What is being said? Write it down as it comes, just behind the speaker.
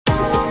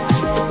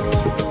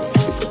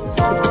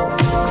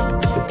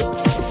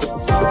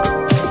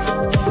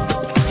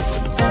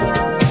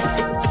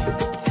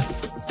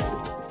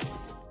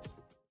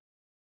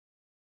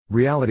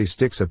Reality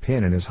sticks a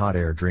pin in his hot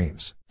air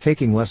dreams.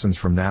 Taking lessons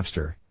from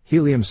Napster,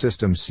 Helium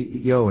Systems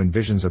CEO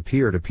envisions a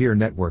peer-to-peer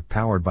network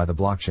powered by the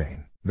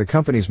blockchain. The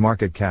company's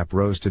market cap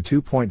rose to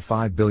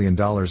 $2.5 billion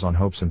on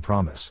hopes and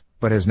promise,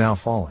 but has now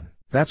fallen.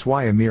 That's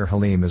why Amir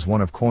Haleem is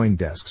one of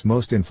CoinDesk's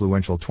most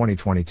influential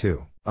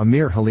 2022.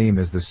 Amir Haleem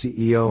is the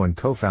CEO and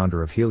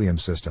co-founder of Helium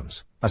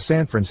Systems, a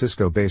San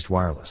Francisco-based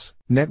wireless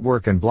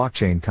network and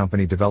blockchain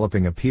company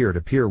developing a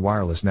peer-to-peer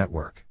wireless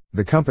network.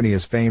 The company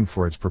is famed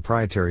for its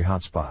proprietary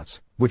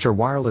hotspots, which are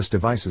wireless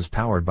devices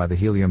powered by the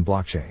Helium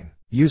blockchain.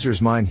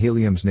 Users mine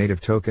Helium's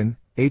native token,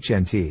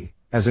 HNT,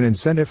 as an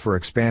incentive for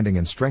expanding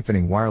and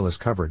strengthening wireless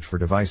coverage for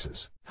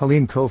devices.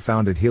 Haleem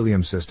co-founded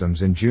Helium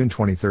Systems in June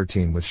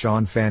 2013 with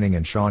Sean Fanning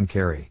and Sean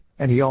Carey,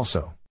 and he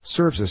also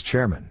serves as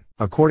chairman.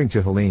 According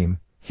to Haleem,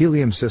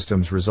 Helium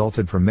Systems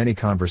resulted from many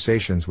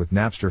conversations with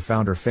Napster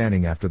founder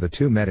Fanning after the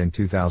two met in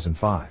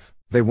 2005.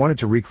 They wanted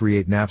to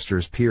recreate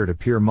Napster's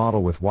peer-to-peer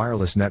model with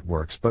wireless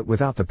networks but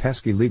without the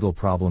pesky legal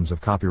problems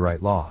of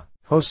copyright law.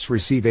 Hosts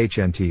receive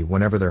HNT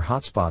whenever their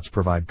hotspots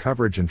provide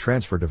coverage and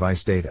transfer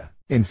device data.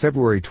 In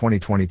February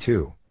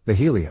 2022, the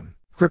Helium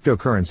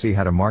cryptocurrency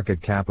had a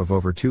market cap of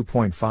over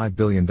 $2.5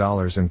 billion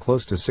and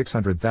close to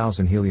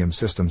 600,000 Helium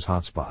Systems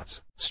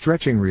hotspots.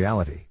 Stretching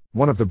reality.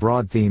 One of the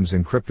broad themes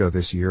in crypto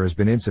this year has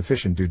been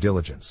insufficient due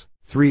diligence.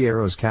 Three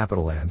Arrows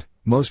Capital and,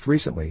 most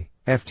recently,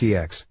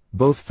 FTX,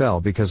 both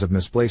fell because of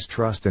misplaced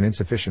trust and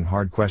insufficient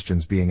hard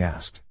questions being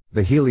asked.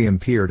 The Helium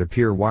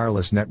peer-to-peer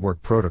wireless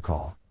network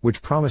protocol,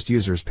 which promised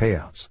users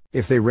payouts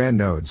if they ran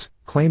nodes,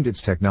 claimed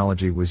its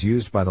technology was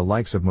used by the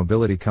likes of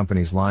mobility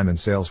companies Lime and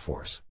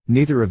Salesforce.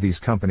 Neither of these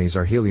companies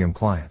are Helium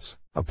clients.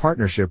 A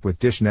partnership with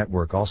Dish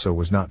Network also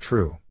was not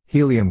true.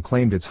 Helium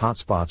claimed its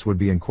hotspots would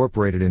be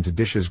incorporated into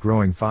Dish's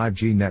growing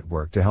 5G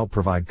network to help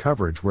provide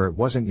coverage where it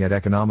wasn't yet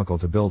economical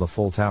to build a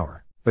full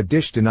tower. But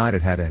Dish denied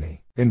it had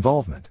any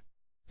involvement.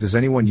 Does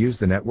anyone use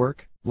the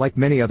network? Like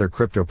many other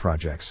crypto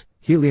projects,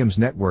 Helium's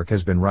network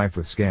has been rife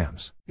with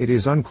scams. It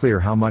is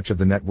unclear how much of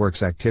the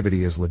network's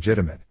activity is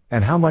legitimate,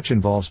 and how much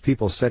involves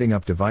people setting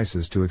up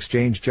devices to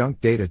exchange junk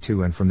data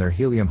to and from their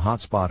Helium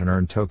hotspot and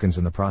earn tokens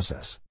in the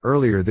process.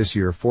 Earlier this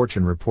year,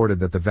 Fortune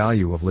reported that the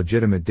value of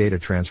legitimate data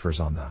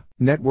transfers on the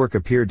network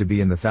appeared to be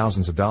in the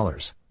thousands of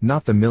dollars,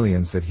 not the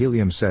millions that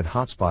Helium said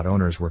hotspot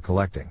owners were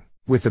collecting.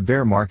 With the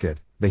bear market,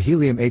 the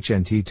Helium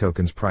HNT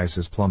token's price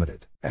has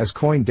plummeted. As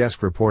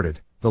CoinDesk reported,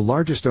 the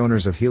largest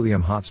owners of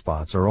Helium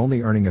hotspots are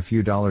only earning a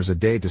few dollars a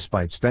day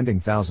despite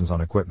spending thousands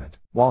on equipment.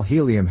 While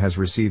Helium has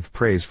received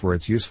praise for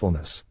its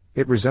usefulness,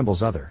 it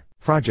resembles other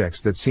projects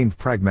that seemed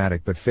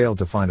pragmatic but failed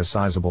to find a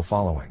sizable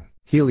following.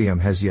 Helium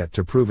has yet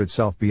to prove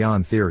itself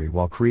beyond theory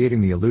while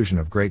creating the illusion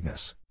of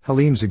greatness.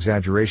 Haleem's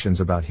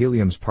exaggerations about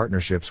Helium's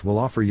partnerships will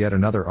offer yet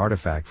another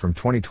artifact from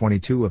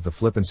 2022 of the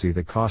flippancy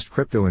that cost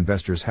crypto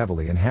investors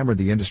heavily and hammered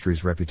the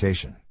industry's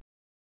reputation.